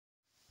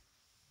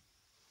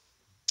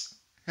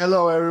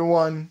Hello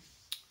everyone,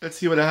 let's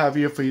see what I have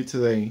here for you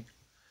today.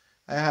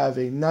 I have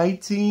a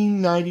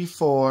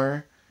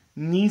 1994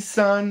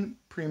 Nissan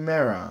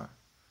Primera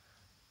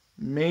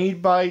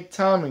made by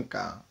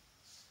Tomica.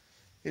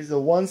 It's a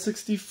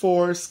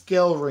 164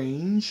 scale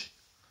range,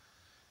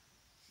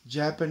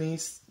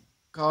 Japanese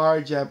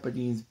car,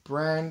 Japanese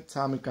brand.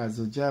 Tomica is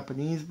a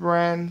Japanese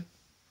brand.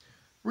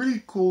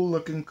 Really cool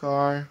looking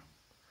car.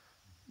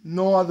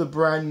 No other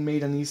brand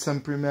made a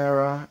Nissan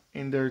Primera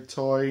in their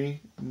toy.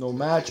 No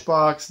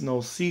Matchbox, no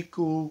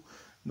Siku,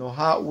 no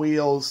Hot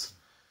Wheels.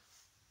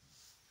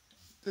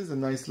 This is a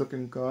nice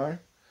looking car.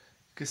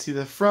 You can see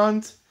the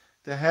front.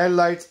 The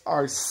headlights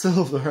are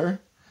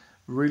silver.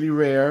 Really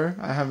rare.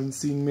 I haven't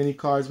seen many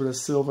cars with a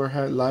silver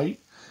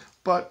headlight.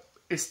 But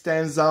it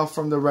stands out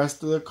from the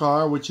rest of the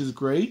car, which is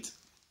great.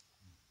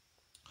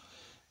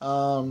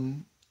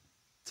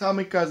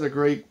 Tomica is a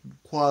great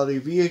quality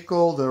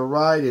vehicle. The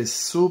ride is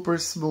super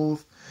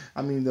smooth.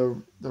 I mean,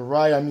 the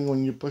ride,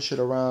 when you push it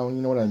around,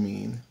 you know what I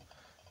mean.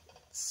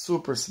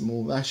 Super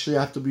smooth. Actually,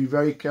 I have to be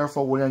very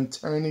careful when I'm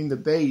turning the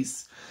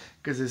base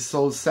because it's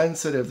so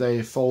sensitive that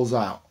it falls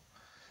out.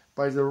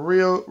 But it's a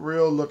real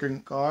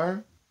looking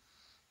car.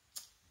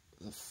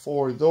 The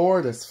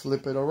 4-door. Let's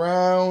flip it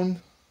around.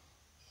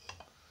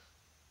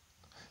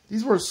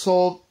 These were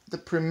sold, the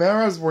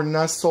Primeras were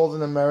not sold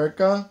in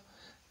America.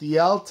 The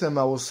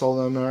Altima was sold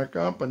in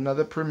America, but not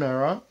the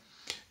Primera.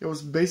 It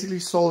was basically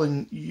sold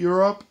in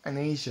Europe and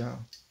Asia.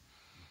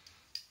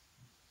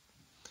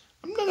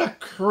 I'm not a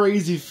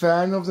crazy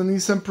fan of the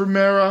Nissan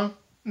Primera.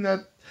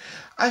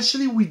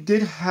 Actually, we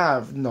did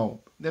have,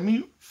 no, let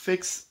me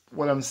fix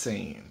what I'm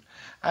saying.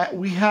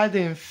 We had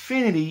the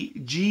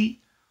Infiniti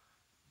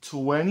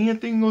G20, I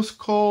think it was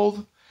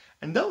called.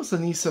 And that was a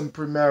Nissan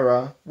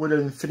Primera with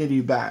an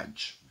Infiniti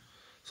badge.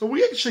 So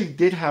we actually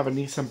did have a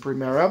Nissan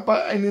Primera,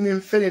 but in an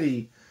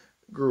Infiniti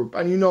group.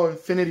 And you know,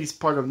 Infiniti is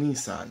part of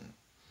Nissan.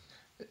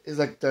 It's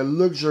like the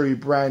luxury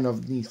brand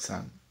of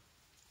Nissan.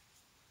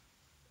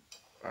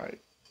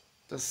 Alright.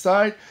 The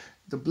side,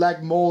 the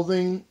black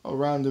molding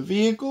around the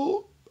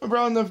vehicle,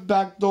 around the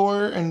back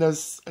door and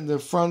the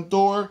front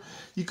door.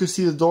 You can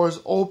see the doors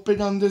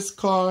open on this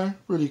car.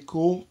 Really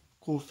cool.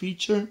 Cool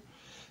feature.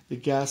 The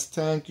gas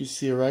tank, you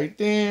see right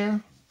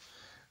there.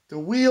 The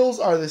wheels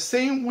are the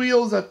same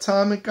wheels that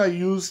Tomica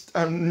used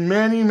on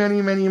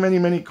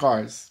many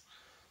cars.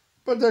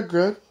 But they're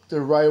good. They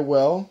ride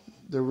well.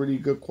 They're really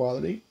good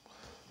quality.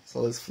 So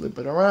let's flip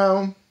it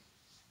around.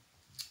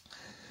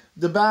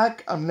 The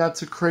back, I'm not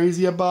too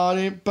crazy about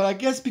it. But I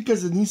guess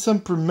because the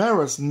Nissan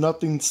Primeras,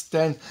 nothing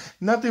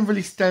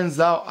really stands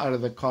out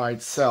of the car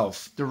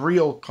itself. The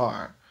real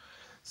car.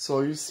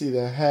 So you see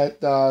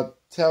the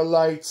tail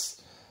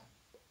lights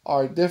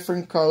are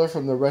different color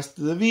from the rest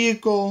of the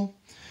vehicle.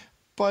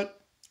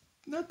 But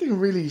nothing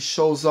really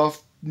shows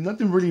off.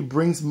 Nothing really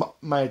brings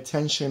my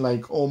attention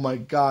like, oh my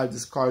god,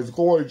 this car is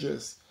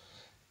gorgeous.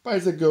 But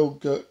it's a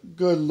good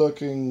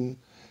looking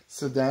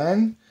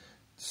sedan.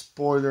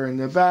 Spoiler in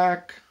the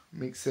back.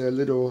 Makes it a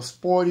little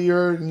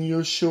sportier than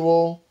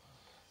usual.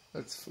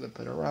 Let's flip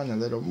it around a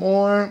little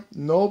more.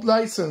 No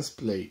license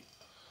plate.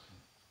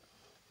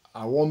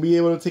 I won't be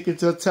able to take it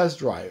to a test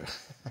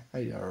drive.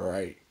 Yeah,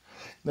 right.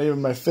 Not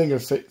even my finger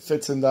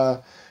fits in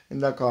that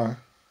car.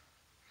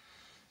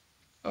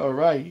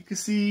 Alright, you can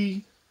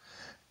see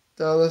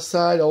the other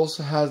side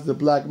also has the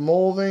black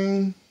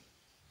molding.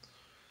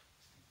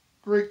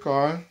 Great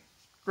car.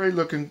 Great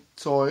looking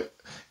toy.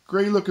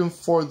 Great looking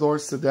 4-door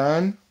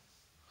sedan.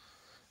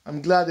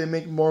 I'm glad they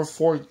make more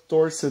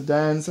 4-door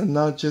sedans and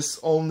not just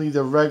only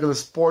the regular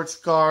sports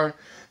car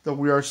that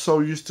we are so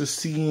used to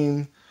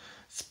seeing.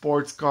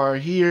 Sports car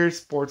here,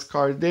 sports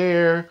car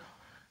there.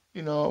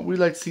 You know, we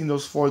like seeing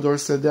those 4-door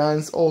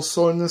sedans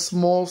also in a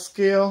small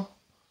scale.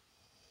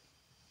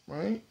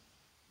 Right?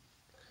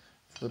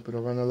 Flip it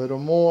around a little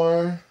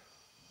more.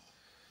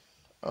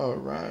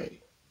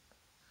 Alright.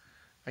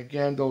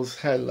 Again, those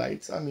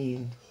headlights.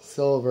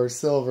 Silver.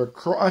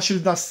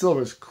 Actually, not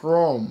silver. It's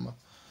chrome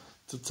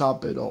to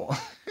top it all.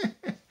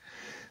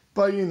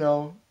 But, you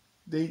know,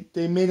 they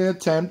made an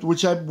attempt.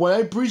 What I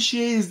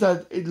appreciate is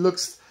that it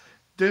looks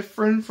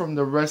different from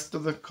the rest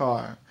of the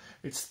car.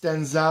 It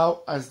stands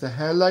out as the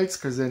headlights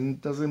because it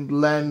doesn't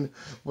blend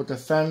with the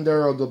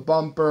fender or the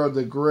bumper or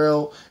the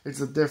grille. It's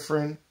a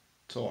different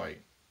toy.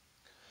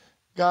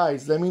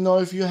 Guys, let me know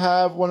if you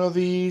have one of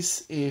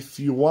these, if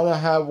you want to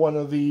have one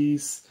of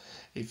these,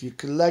 if you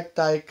collect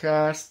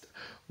diecast,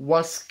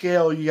 what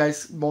scale you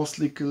guys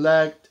mostly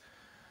collect,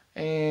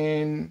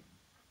 and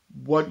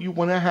what you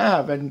want to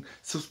have. And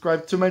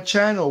subscribe to my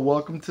channel.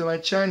 Welcome to my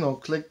channel.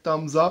 Click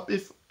thumbs up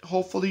if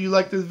hopefully you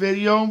like this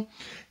video.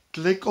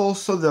 Click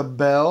also the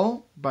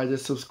bell by the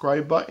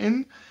subscribe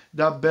button.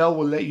 That bell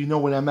will let you know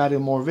when I'm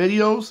adding more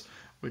videos,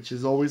 which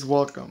is always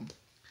welcome.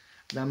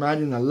 And I'm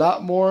adding a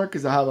lot more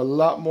because I have a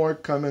lot more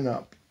coming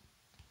up.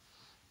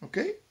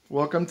 Okay?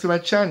 Welcome to my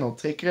channel.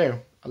 Take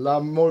care. A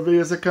lot more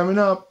videos are coming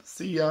up.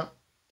 See ya.